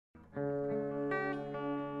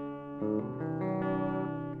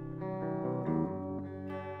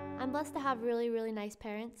blessed to have really, really nice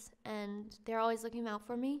parents, and they're always looking out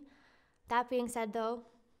for me. That being said, though,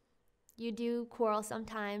 you do quarrel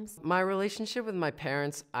sometimes. My relationship with my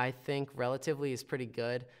parents, I think, relatively is pretty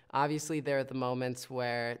good. Obviously, there are the moments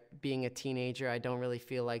where, being a teenager, I don't really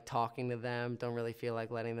feel like talking to them, don't really feel like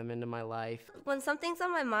letting them into my life. When something's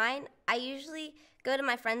on my mind, I usually go to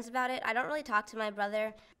my friends about it. I don't really talk to my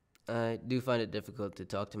brother. I do find it difficult to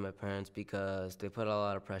talk to my parents because they put a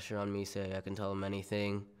lot of pressure on me, say I can tell them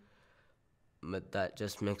anything, but that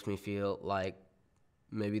just makes me feel like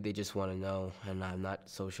maybe they just want to know, and I'm not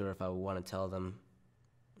so sure if I want to tell them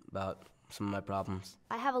about some of my problems.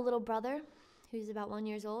 I have a little brother who's about 1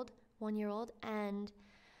 year old, and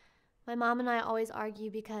my mom and I always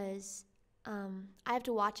argue because I have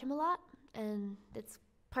to watch him a lot, and it's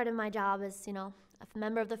part of my job as, a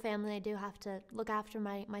member of the family. I do have to look after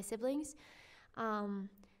my siblings.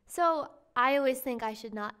 So I always think I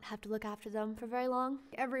should not have to look after them for very long.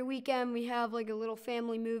 Every weekend we have like a little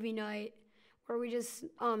family movie night where we just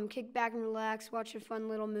kick back and relax, watch a fun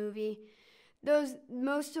little movie.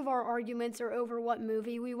 Most of our arguments are over what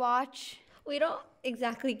movie we watch. We don't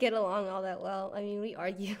exactly get along all that well. I mean, we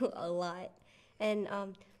argue a lot. And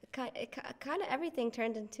kind of everything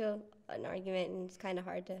turned into an argument, and it's kind of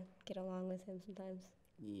hard to get along with him sometimes.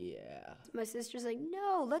 Yeah. My sister's like,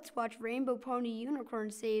 no, let's watch Rainbow Pony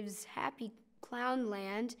Unicorn Saves Happy Clown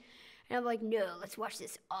Land. And I'm like, no, let's watch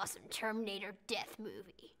this awesome Terminator death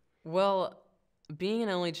movie. Well, being an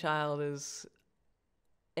only child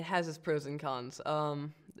it has its pros and cons.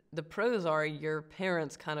 The pros are your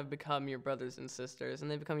parents kind of become your brothers and sisters,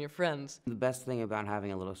 and they become your friends. The best thing about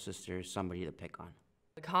having a little sister is somebody to pick on.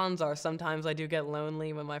 The cons are sometimes I do get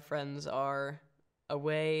lonely when my friends are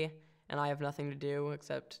away and I have nothing to do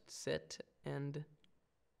except sit and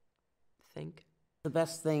think. The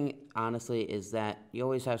best thing, honestly, is that you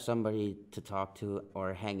always have somebody to talk to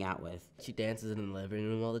or hang out with. She dances in the living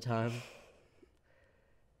room all the time,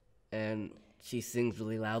 and she sings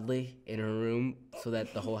really loudly in her room so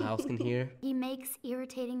that the whole house can hear. He makes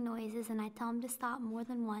irritating noises, and I tell him to stop more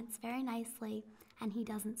than once very nicely, and he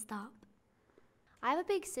doesn't stop. I have a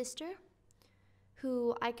big sister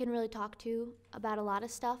who I can really talk to about a lot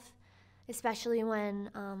of stuff, especially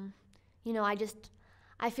when,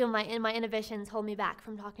 I feel my inhibitions hold me back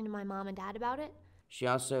from talking to my mom and dad about it. She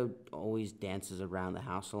also always dances around the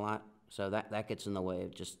house a lot, so that gets in the way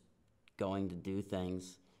of just going to do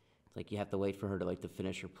things. It's like you have to wait for her to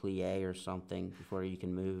finish her plie or something before you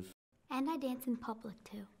can move. And I dance in public,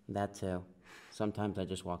 too. That too. Sometimes I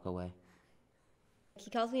just walk away.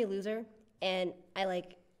 He calls me a loser, and I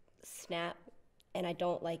snap, and I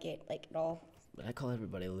don't like it at all. But I call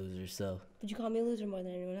everybody a loser, so. But you call me a loser more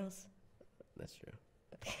than anyone else. That's true.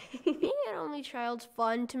 Being an only child's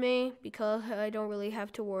fun to me because I don't really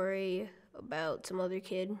have to worry about some other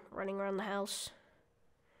kid running around the house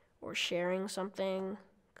or sharing something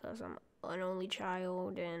because I'm an only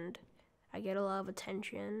child and I get a lot of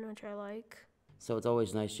attention, which I like. So it's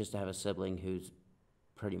always nice just to have a sibling who's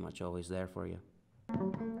pretty much always there for you.